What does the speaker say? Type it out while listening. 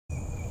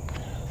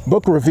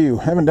Book review.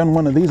 Haven't done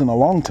one of these in a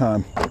long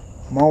time.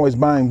 I'm always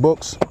buying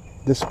books,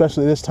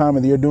 especially this time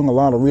of the year, doing a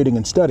lot of reading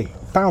and study.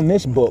 Found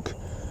this book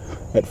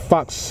at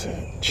Fox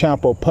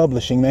Chapel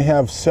Publishing. They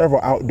have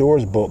several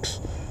outdoors books,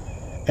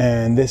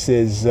 and this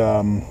is,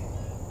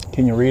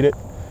 can you read it?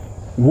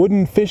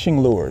 Wooden fishing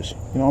lures.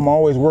 You know, I'm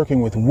always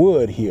working with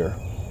wood here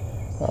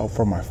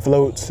for my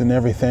floats and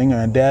everything.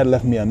 And Dad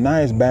left me a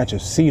nice batch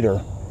of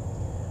cedar,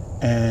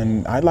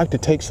 and I'd like to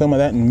take some of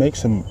that and make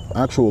some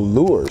actual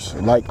lures,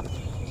 like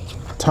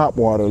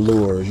topwater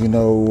lures, you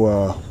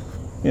know,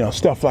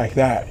 stuff like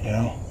that, you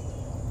know.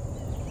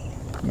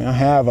 I mean, I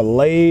have a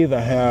lathe,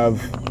 I have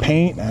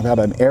paint, I've got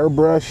an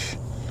airbrush.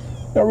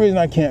 No reason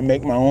I can't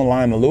make my own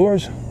line of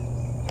lures.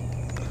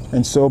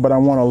 And so, but I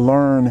want to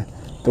learn,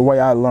 the way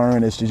I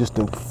learn is just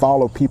to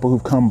follow people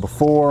who've come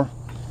before,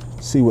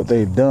 see what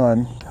they've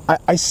done.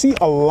 I see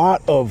a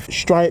lot of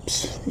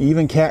stripes,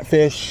 even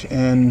catfish,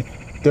 and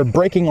they're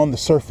breaking on the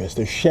surface.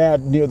 There's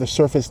shad near the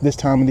surface this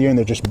time of the year, and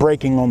they're just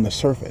breaking on the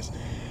surface.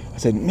 I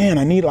said, man,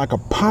 I need like a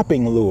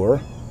popping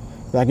lure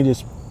that I can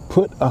just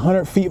put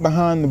 100 feet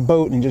behind the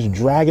boat and just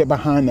drag it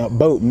behind the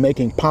boat,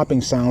 making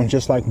popping sounds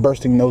just like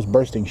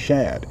bursting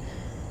shad.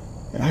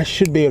 And I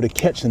should be able to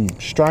catch some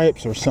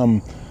stripes or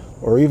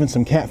even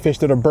some catfish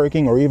that are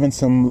breaking, or even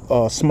some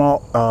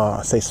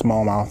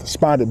smallmouth,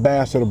 spotted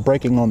bass that are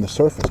breaking on the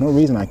surface. No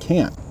reason I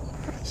can't.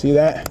 See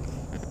that?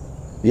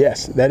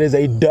 Yes, that is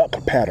a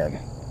duck pattern.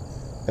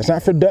 It's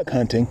not for duck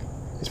hunting.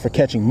 It's for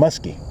catching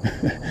muskie,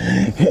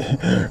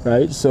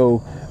 right?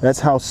 So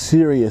that's how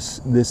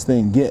serious this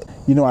thing get.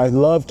 You know, I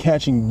love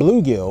catching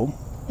bluegill,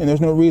 and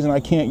there's no reason I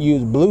can't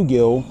use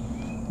bluegill,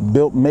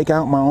 make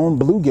out my own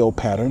bluegill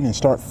pattern and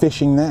start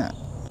fishing that.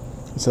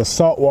 It's a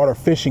saltwater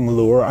fishing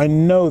lure. I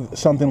know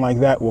something like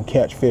that will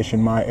catch fish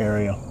in my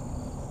area,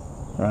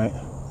 right?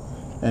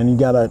 And you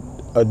got a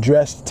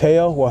dressed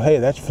tail. Well, hey,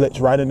 that fits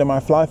right into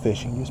my fly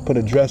fishing. You just put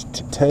a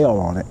dressed tail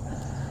on it.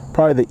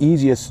 Probably the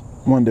easiest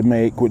one to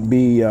make would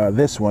be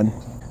this one,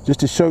 just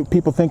to show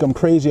people think I'm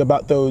crazy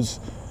about those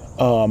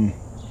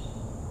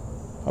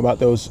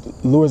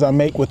lures I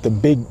make with the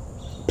big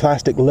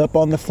plastic lip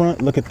on the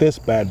front. Look at this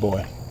bad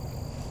boy.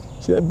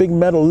 See that big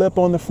metal lip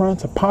on the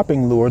front? It's a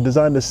popping lure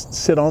designed to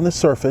sit on the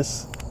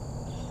surface,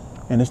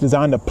 and it's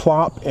designed to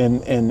plop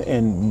and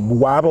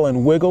waddle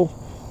and wiggle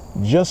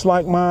just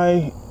like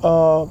my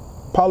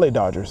poly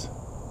dodgers.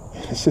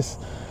 It's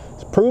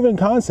proven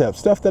concept.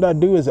 Stuff that I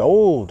do is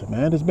old,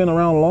 man. It's been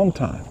around a long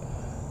time.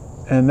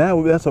 And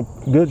that's a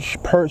good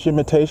perch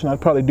imitation. I'd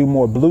probably do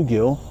more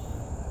bluegill.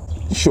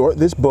 Short,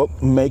 this book,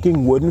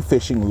 Making Wooden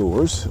Fishing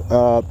Lures.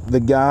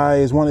 The guy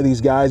is one of these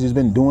guys who's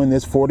been doing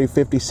this 40,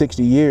 50,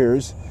 60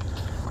 years.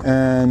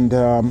 And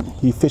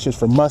he fishes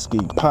for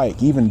muskie,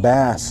 pike, even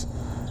bass.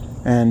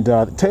 And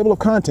table of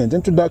contents,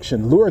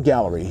 introduction, lure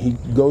gallery. He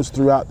goes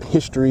throughout the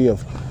history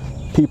of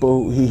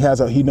people.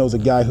 He knows a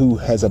guy who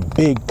has a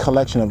big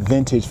collection of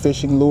vintage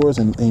fishing lures,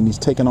 and he's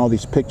taken all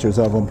these pictures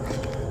of them.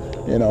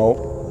 You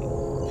know,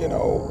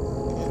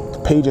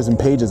 pages and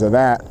pages of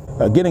that.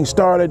 Getting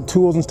started,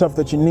 tools and stuff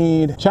that you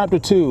need. Chapter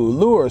 2,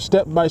 lure,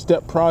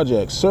 step-by-step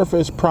projects,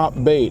 surface prop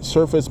bait,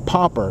 surface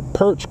popper,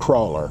 perch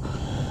crawler,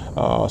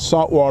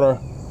 saltwater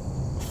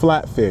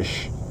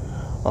flatfish,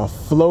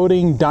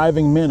 floating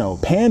diving minnow,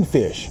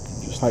 panfish,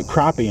 just like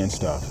crappie and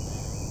stuff.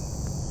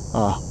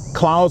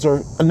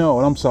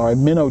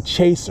 Minnow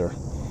chaser,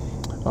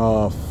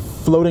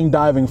 floating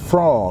diving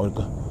frog,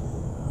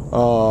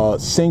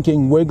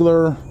 sinking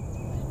wiggler,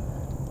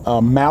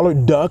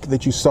 mallard duck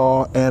that you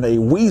saw, and a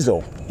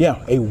weasel.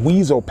 Yeah, a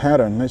weasel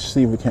pattern. Let's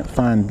see if we can't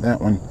find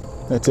that one.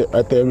 That's it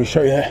right there. Let me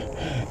show you that.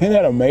 Isn't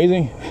that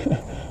amazing?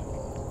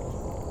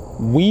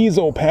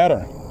 Weasel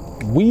pattern.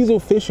 Weasel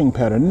fishing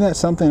pattern. Isn't that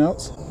something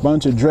else?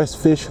 Bunch of dressed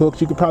fish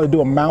hooks. You could probably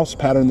do a mouse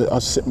pattern that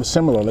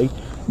similarly,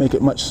 make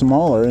it much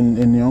smaller. And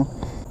you know,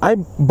 I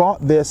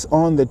bought this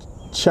on the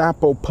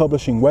Chapel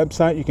Publishing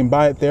website. You can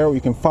buy it there, or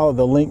you can follow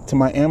the link to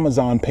my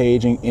Amazon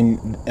page,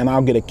 and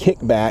I'll get a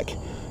kickback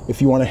if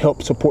you want to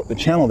help support the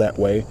channel that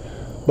way.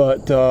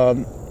 But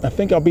I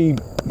think I'll be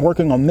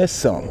working on this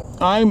some.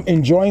 I'm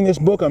enjoying this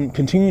book. I'm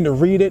continuing to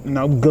read it, and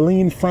I'll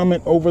glean from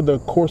it over the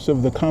course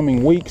of the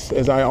coming weeks,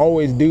 as I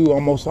always do,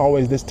 almost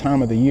always this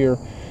time of the year,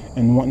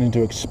 and wanting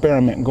to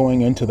experiment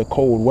going into the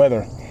cold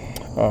weather.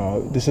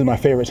 This is my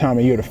favorite time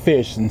of year to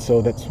fish, and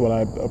so that's what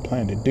I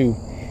plan to do.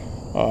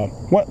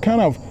 What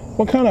kind of,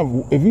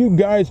 if you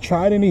guys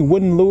tried any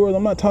wooden lures,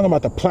 I'm not talking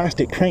about the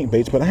plastic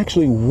crankbaits, but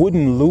actually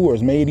wooden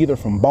lures made either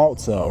from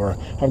balsa, or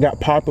I've got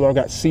poplar, I've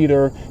got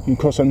cedar. And of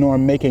course, I know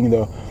I'm making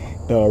the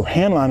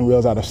handline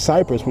reels out of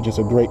cypress, which is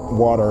a great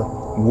water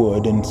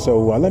wood. And so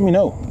let me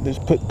know.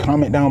 Just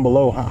comment down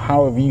below,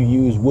 how have you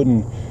used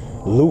wooden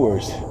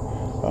lures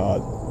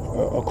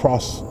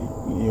across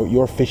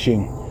your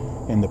fishing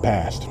in the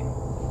past.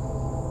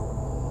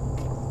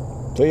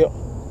 See ya.